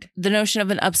crucified. The notion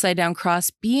of an upside-down cross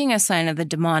being a sign of the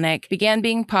demonic began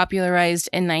being popularized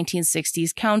in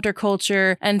 1960s counterculture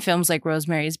and films like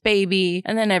Rosemary's Baby,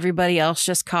 and then everybody else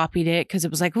just copied it because it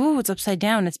was like, ooh, it's upside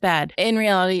down, it's bad. In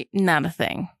reality, not a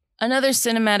thing. Another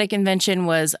cinematic invention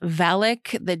was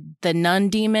Valak, the nun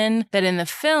demon that in the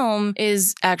film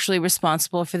is actually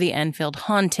responsible for the Enfield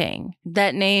haunting.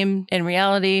 That name, in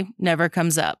reality, never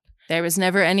comes up. There was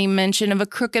never any mention of a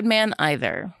crooked man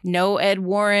either. No Ed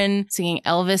Warren singing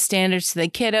Elvis standards to the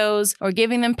kiddos or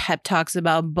giving them pep talks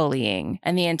about bullying.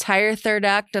 And the entire third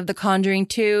act of The Conjuring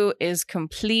 2 is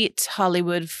complete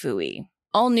Hollywood phooey.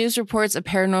 All news reports of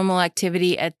paranormal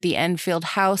activity at the Enfield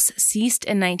house ceased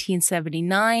in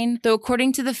 1979, though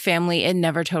according to the family, it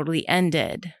never totally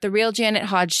ended. The real Janet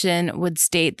Hodgson would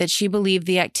state that she believed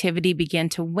the activity began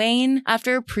to wane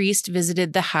after a priest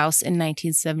visited the house in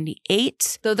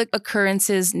 1978, though the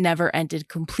occurrences never ended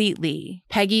completely.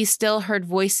 Peggy still heard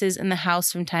voices in the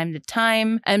house from time to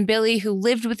time, and Billy, who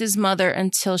lived with his mother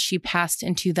until she passed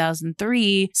in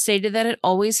 2003, stated that it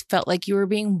always felt like you were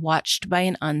being watched by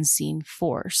an unseen force.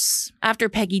 After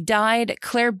Peggy died,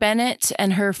 Claire Bennett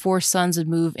and her 4 sons would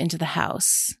move into the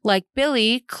house. Like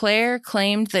Billy, Claire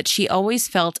claimed that she always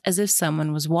felt as if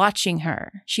someone was watching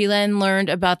her. She then learned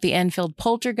about the Enfield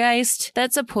poltergeist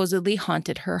that supposedly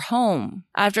haunted her home.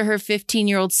 After her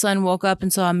 15-year-old son woke up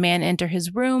and saw a man enter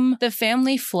his room, the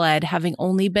family fled, having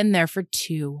only been there for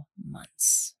 2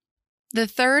 months. The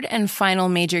third and final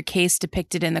major case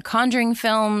depicted in the Conjuring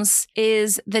films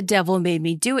is the Devil Made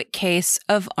Me Do It case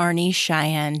of Arnie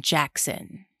Cheyenne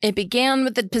Jackson. It began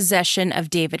with the possession of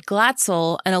David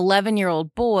Glatzel, an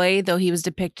 11-year-old boy, though he was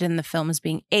depicted in the film as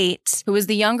being 8, who was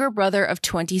the younger brother of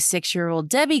 26-year-old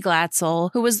Debbie Glatzel,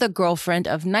 who was the girlfriend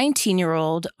of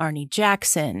 19-year-old Arnie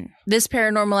Jackson. This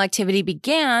paranormal activity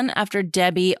began after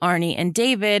Debbie, Arnie, and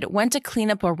David went to clean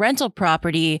up a rental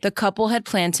property the couple had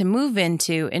planned to move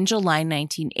into in July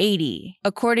 1980.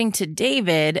 According to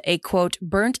David, a, quote,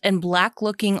 burnt and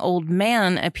black-looking old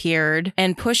man appeared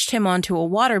and pushed him onto a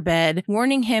waterbed,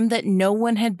 warning him that no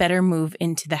one had better move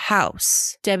into the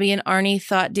house. Debbie and Arnie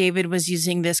thought David was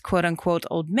using this quote-unquote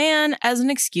old man as an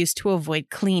excuse to avoid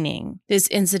cleaning. This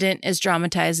incident is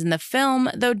dramatized in the film,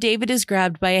 though David is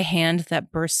grabbed by a hand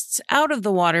that bursts out of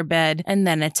the waterbed and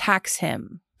then attacks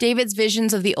him. David's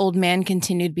visions of the old man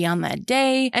continued beyond that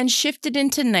day and shifted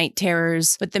into night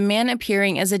terrors, with the man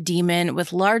appearing as a demon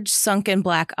with large sunken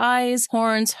black eyes,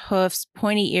 horns, hoofs,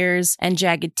 pointy ears, and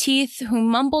jagged teeth, who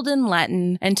mumbled in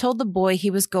Latin and told the boy he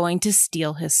was going to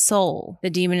steal his soul. The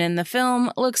demon in the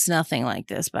film looks nothing like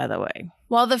this, by the way.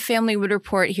 While the family would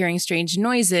report hearing strange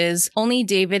noises, only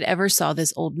David ever saw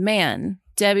this old man.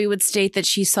 Debbie would state that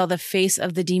she saw the face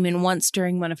of the demon once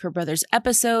during one of her brother's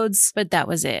episodes, but that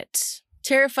was it.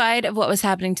 Terrified of what was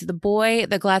happening to the boy,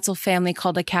 the Glatzel family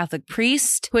called a Catholic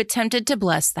priest who attempted to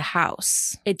bless the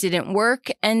house. It didn't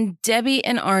work, and Debbie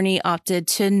and Arnie opted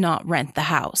to not rent the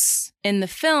house. In the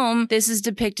film, this is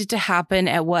depicted to happen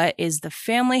at what is the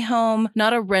family home,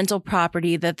 not a rental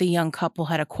property that the young couple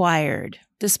had acquired.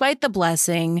 Despite the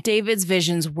blessing, David's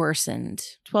visions worsened.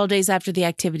 12 days after the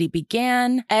activity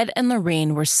began, Ed and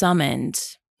Lorraine were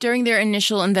summoned. During their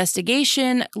initial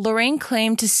investigation, Lorraine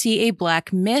claimed to see a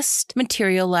black mist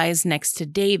materialize next to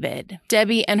David.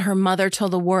 Debbie and her mother told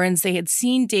the Warrens they had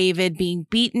seen David being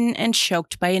beaten and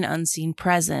choked by an unseen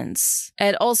presence.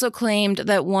 Ed also claimed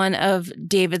that one of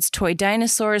David's toy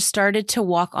dinosaurs started to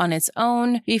walk on its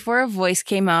own before a voice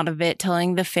came out of it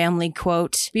telling the family,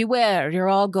 quote, "Beware, you're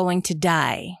all going to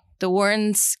die." The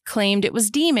Warrens claimed it was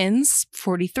demons,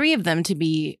 43 of them to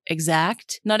be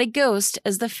exact, not a ghost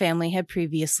as the family had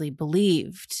previously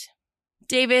believed.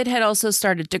 David had also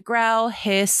started to growl,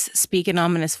 hiss, speak in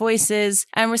ominous voices,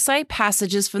 and recite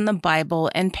passages from the Bible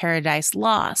and Paradise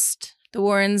Lost. The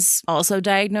Warrens also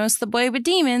diagnosed the boy with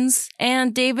demons,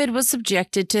 and David was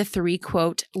subjected to 3,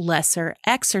 quote, lesser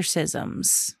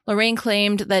exorcisms. Lorraine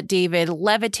claimed that David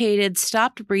levitated,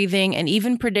 stopped breathing, and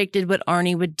even predicted what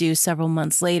Arnie would do several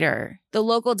months later. The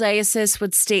local diocese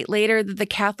would state later that the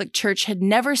Catholic Church had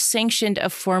never sanctioned a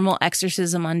formal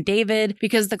exorcism on David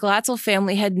because the Glatzel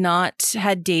family had not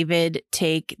had David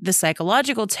take the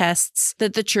psychological tests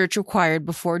that the church required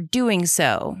before doing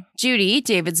so. Judy,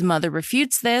 David's mother,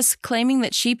 refutes this, claiming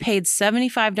that she paid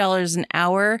 $75 an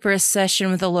hour for a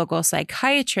session with a local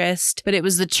psychiatrist, but it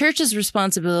was the church's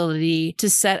responsibility to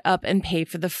set up and pay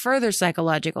for the further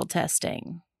psychological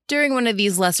testing. During one of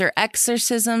these lesser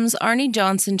exorcisms, Arnie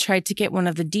Johnson tried to get one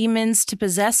of the demons to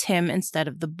possess him instead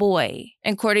of the boy.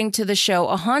 According to the show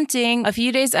A Haunting, a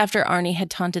few days after Arnie had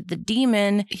taunted the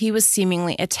demon, he was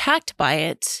seemingly attacked by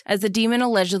it, as the demon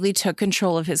allegedly took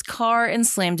control of his car and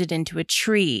slammed it into a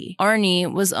tree.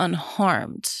 Arnie was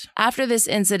unharmed. After this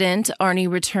incident, Arnie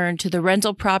returned to the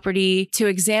rental property to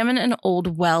examine an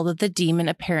old well that the demon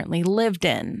apparently lived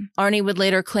in. Arnie would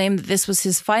later claim that this was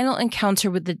his final encounter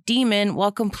with the demon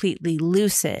while completely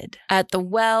lucid. At the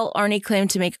well, Arnie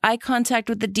claimed to make eye contact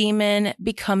with the demon,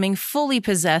 becoming fully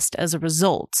possessed as a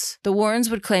result. The Warrens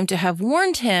would claim to have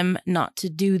warned him not to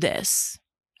do this.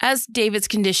 As David's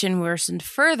condition worsened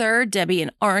further, Debbie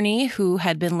and Arnie, who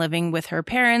had been living with her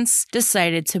parents,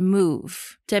 decided to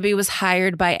move. Debbie was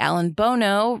hired by Alan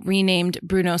Bono, renamed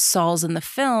Bruno Sauls in the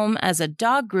film, as a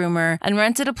dog groomer and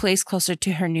rented a place closer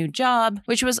to her new job,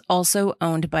 which was also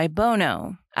owned by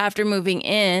Bono. After moving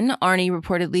in, Arnie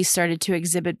reportedly started to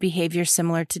exhibit behavior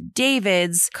similar to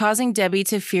David's, causing Debbie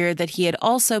to fear that he had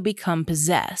also become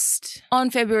possessed. On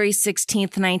February 16,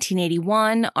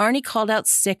 1981, Arnie called out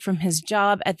sick from his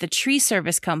job at the tree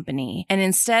service company and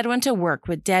instead went to work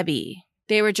with Debbie.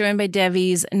 They were joined by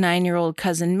Debbie's 9-year-old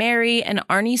cousin Mary and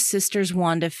Arnie's sisters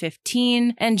Wanda,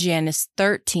 15, and Janice,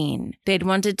 13. They'd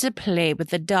wanted to play with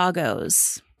the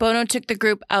doggos. Bono took the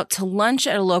group out to lunch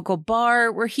at a local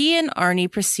bar where he and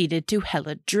Arnie proceeded to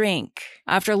hella drink.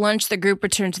 After lunch, the group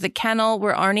returned to the kennel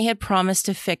where Arnie had promised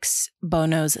to fix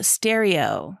Bono's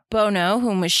stereo. Bono,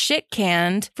 whom was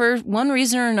shit-canned, for one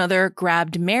reason or another,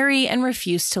 grabbed Mary and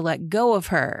refused to let go of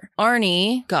her.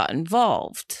 Arnie got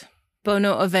involved.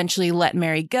 Bono eventually let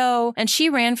Mary go, and she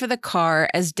ran for the car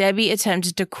as Debbie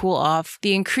attempted to cool off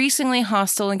the increasingly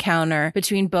hostile encounter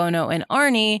between Bono and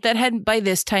Arnie that had by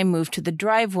this time moved to the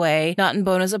driveway, not in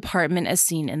Bono's apartment as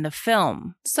seen in the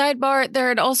film. Sidebar, there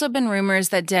had also been rumors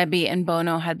that Debbie and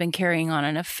Bono had been carrying on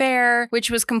an affair,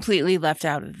 which was completely left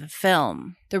out of the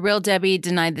film. The real Debbie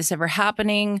denied this ever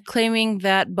happening, claiming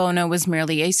that Bono was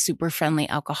merely a super friendly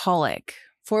alcoholic.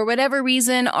 For whatever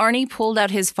reason, Arnie pulled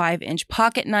out his 5-inch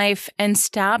pocket knife and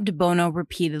stabbed Bono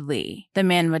repeatedly. The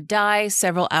man would die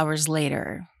several hours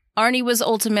later. Arnie was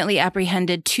ultimately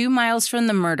apprehended 2 miles from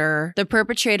the murder, the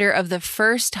perpetrator of the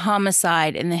first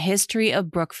homicide in the history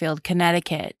of Brookfield,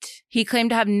 Connecticut. He claimed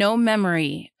to have no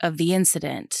memory of the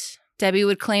incident. Debbie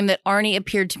would claim that Arnie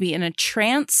appeared to be in a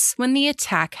trance when the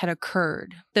attack had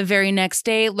occurred. The very next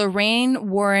day, Lorraine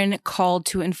Warren called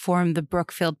to inform the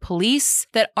Brookfield police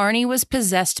that Arnie was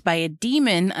possessed by a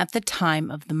demon at the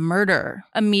time of the murder.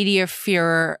 A media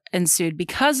furor ensued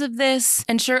because of this,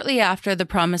 and shortly after, the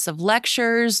promise of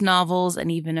lectures, novels,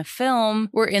 and even a film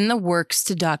were in the works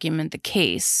to document the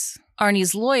case.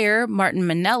 Arnie's lawyer, Martin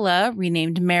Minnella,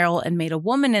 renamed Merrill and made a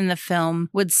woman in the film,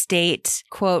 would state,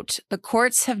 quote, "The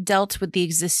courts have dealt with the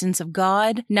existence of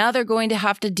God. Now they're going to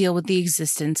have to deal with the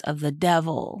existence of the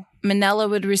devil." Minnella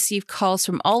would receive calls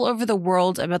from all over the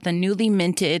world about the newly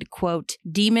minted, quote,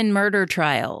 demon murder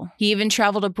trial. He even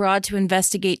traveled abroad to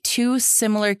investigate 2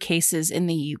 similar cases in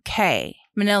the UK.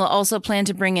 Minnella also planned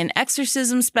to bring in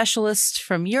exorcism specialists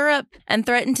from Europe and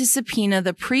threatened to subpoena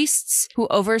the priests who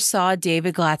oversaw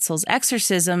David Glatzel's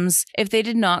exorcisms if they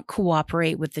did not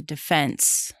cooperate with the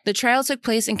defense. The trial took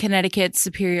place in Connecticut's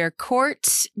Superior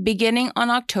Court beginning on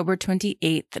October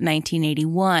 28,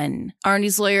 1981.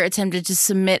 Arnie's lawyer attempted to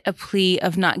submit a plea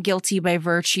of not guilty by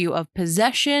virtue of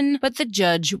possession, but the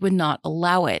judge would not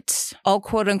allow it. All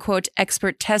quote-unquote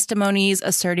expert testimonies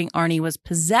asserting Arnie was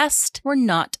possessed were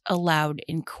not allowed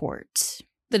in court.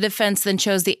 The defense then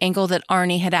chose the angle that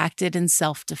Arnie had acted in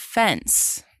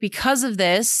self-defense. Because of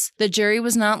this, the jury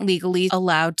was not legally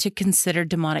allowed to consider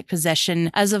demonic possession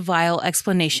as a vile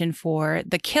explanation for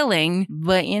the killing,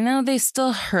 but they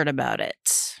still heard about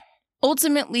it.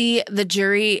 Ultimately, the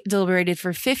jury deliberated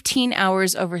for 15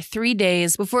 hours over 3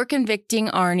 days before convicting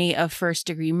Arnie of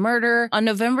first-degree murder on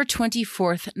November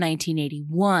 24th,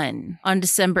 1981. On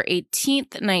December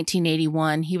 18th,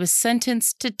 1981, he was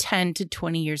sentenced to 10 to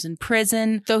 20 years in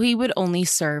prison, though he would only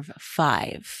serve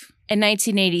 5. In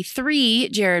 1983,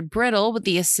 Jared Brittle, with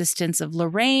the assistance of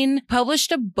Lorraine,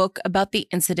 published a book about the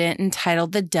incident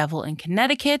entitled The Devil in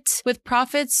Connecticut, with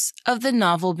profits of the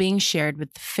novel being shared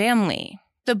with the family.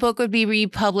 The book would be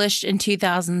republished in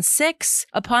 2006,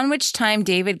 upon which time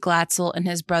David Glatzel and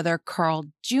his brother Carl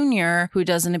Jr., who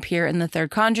doesn't appear in the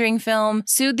third Conjuring film,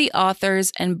 sued the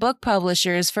authors and book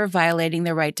publishers for violating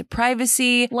their right to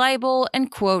privacy, libel,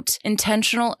 and, quote,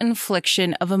 intentional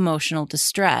infliction of emotional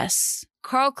distress.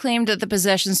 Carl claimed that the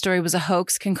possession story was a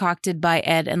hoax concocted by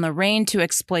Ed and Lorraine to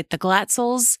exploit the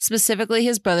Glatzels, specifically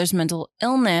his brother's mental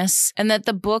illness, and that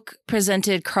the book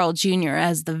presented Carl Jr.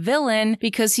 as the villain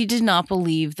because he did not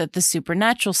believe that the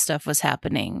supernatural stuff was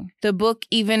happening. The book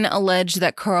even alleged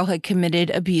that Carl had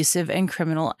committed abusive and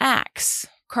criminal acts.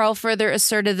 Carl further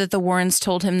asserted that the Warrens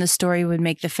told him the story would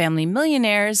make the family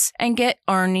millionaires and get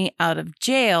Arnie out of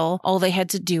jail. All they had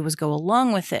to do was go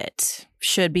along with it.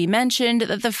 Should be mentioned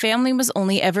that the family was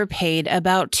only ever paid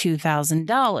about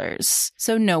 $2,000,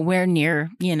 so nowhere near,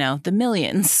 the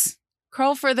millions.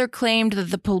 Carl further claimed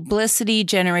that the publicity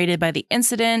generated by the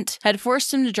incident had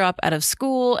forced him to drop out of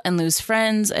school and lose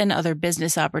friends and other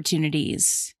business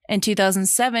opportunities. In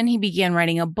 2007, he began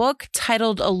writing a book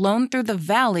titled Alone Through the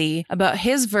Valley about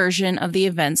his version of the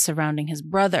events surrounding his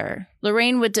brother.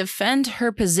 Lorraine would defend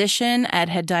her position. Ed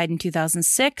had died in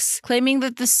 2006, claiming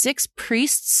that the 6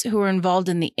 priests who were involved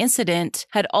in the incident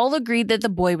had all agreed that the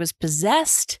boy was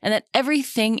possessed and that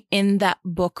everything in that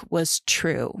book was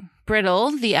true.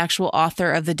 Brittle, the actual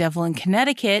author of The Devil in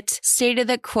Connecticut, stated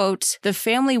that, quote, the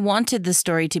family wanted the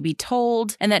story to be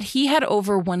told and that he had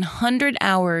over 100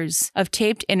 hours of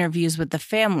taped interviews with the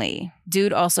family.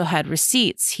 Dude also had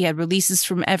receipts. He had releases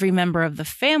from every member of the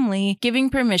family giving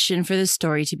permission for the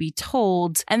story to be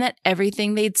told and that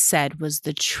everything they'd said was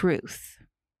the truth.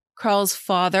 Carl's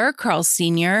father, Carl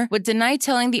Sr., would deny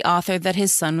telling the author that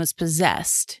his son was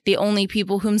possessed. The only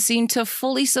people whom seemed to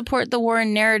fully support the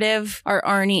Warren narrative are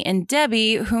Arnie and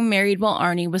Debbie, who married while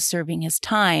Arnie was serving his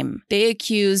time. They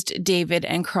accused David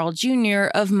and Carl Jr.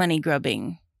 of money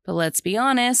grubbing. But let's be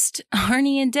honest,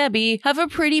 Arnie and Debbie have a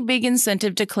pretty big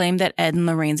incentive to claim that Ed and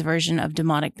Lorraine's version of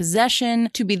demonic possession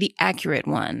to be the accurate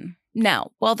one.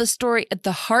 Now, while the story at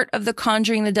the heart of The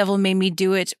Conjuring The Devil Made Me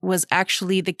Do It was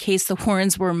actually the case the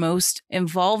Warrens were most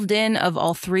involved in of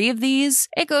all 3 of these,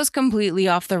 it goes completely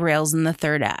off the rails in the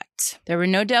third act. There were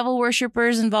no devil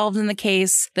worshippers involved in the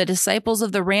case. The Disciples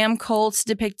of the Ram cult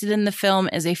depicted in the film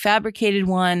is a fabricated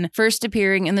one, first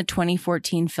appearing in the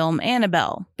 2014 film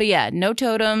Annabelle. But yeah, no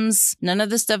totems, none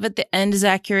of the stuff at the end is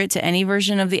accurate to any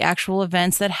version of the actual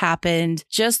events that happened,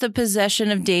 just the possession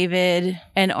of David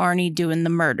and Arnie doing the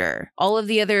murder. All of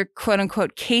the other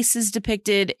quote-unquote cases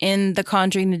depicted in The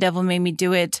Conjuring The Devil Made Me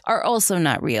Do It are also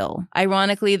not real.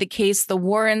 Ironically, the case the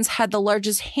Warrens had the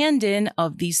largest hand in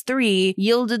of these 3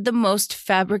 yielded the most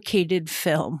fabricated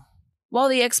film. While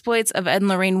the exploits of Ed and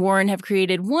Lorraine Warren have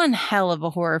created one hell of a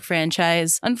horror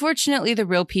franchise, unfortunately the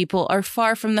real people are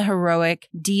far from the heroic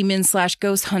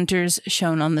demon/ghost hunters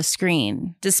shown on the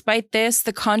screen. Despite this,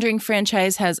 the Conjuring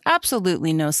franchise has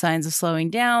absolutely no signs of slowing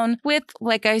down, with,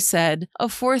 like I said, a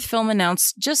 4th film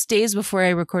announced just days before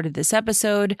I recorded this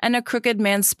episode, and a Crooked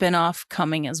Man spin-off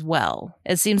coming as well.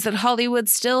 It seems that Hollywood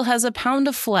still has a pound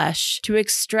of flesh to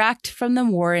extract from the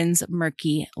Warrens'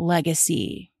 murky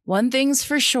legacy. One thing's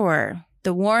for sure,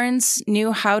 the Warrens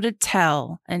knew how to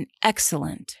tell an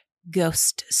excellent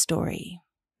ghost story.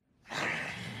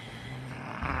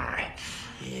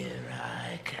 Here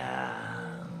I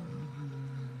come.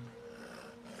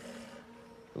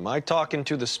 Am I talking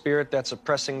to the spirit that's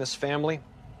oppressing this family?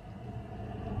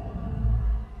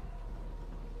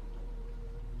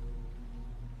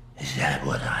 Is that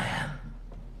what I am?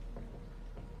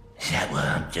 Is that what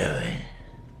I'm doing?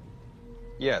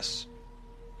 Yes.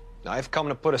 I've come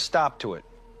to put a stop to it.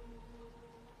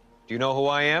 Do you know who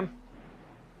I am?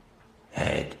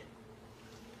 Eddie.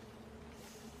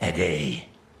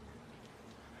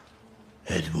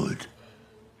 Edward.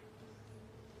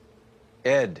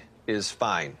 Ed is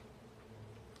fine.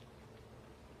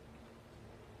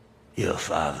 Your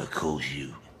father calls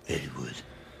you Edward.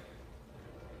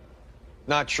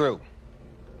 Not true.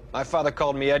 My father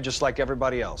called me Ed just like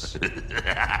everybody else.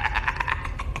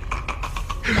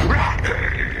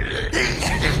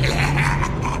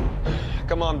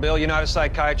 Come on, Bill, you're not a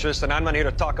psychiatrist, and I'm not here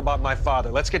to talk about my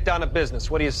father. Let's get down to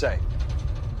business. What do you say?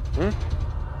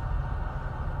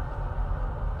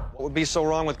 What would be so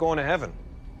wrong with going to heaven?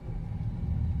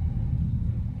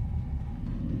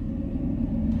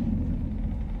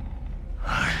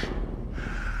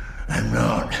 I'm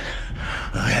not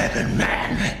a heaven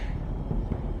man.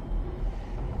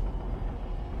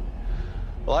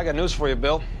 Well, I got news for you,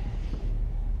 Bill.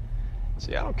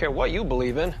 See, I don't care what you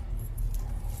believe in.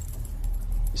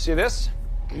 You see this?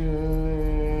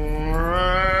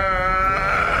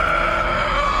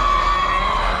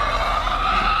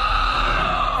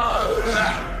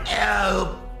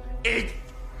 Help! It's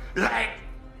like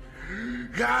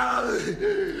go.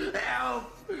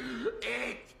 Help!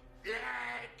 It's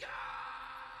like go.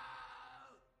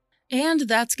 And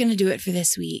that's going to do it for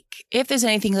this week. If there's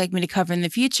anything you'd like me to cover in the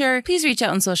future, please reach out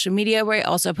on social media where I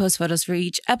also post photos for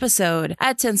each episode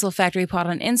at Tinsel Factory Pod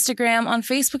on Instagram, on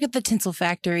Facebook at The Tinsel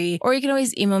Factory, or you can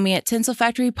always email me at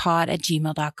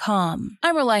tinselfactorypod@gmail.com.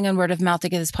 I'm relying on word of mouth to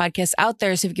get this podcast out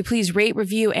there, so if you could please rate,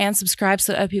 review, and subscribe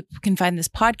so that other people can find this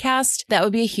podcast, that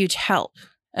would be a huge help.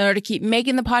 In order to keep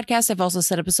making the podcast, I've also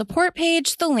set up a support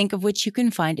page, the link of which you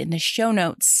can find in the show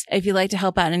notes. If you'd like to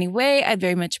help out in any way, I'd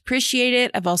very much appreciate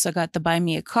it. I've also got the Buy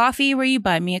Me a Coffee, where you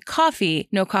buy me a coffee.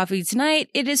 No coffee tonight.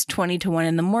 It is 20 to 1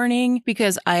 in the morning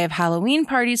because I have Halloween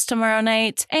parties tomorrow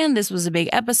night, and this was a big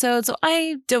episode, so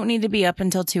I don't need to be up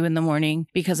until 2 in the morning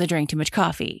because I drank too much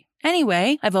coffee.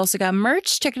 Anyway, I've also got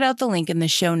merch. Check it out, the link in the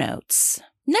show notes.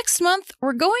 Next month,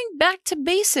 we're going back to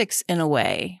basics in a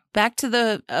way, back to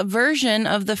the version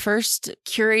of the first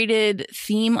curated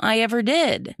theme I ever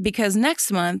did, because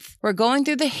next month, we're going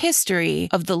through the history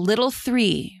of the Little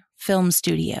 3 film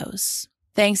studios.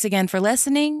 Thanks again for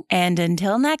listening, and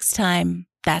until next time,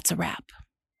 that's a wrap.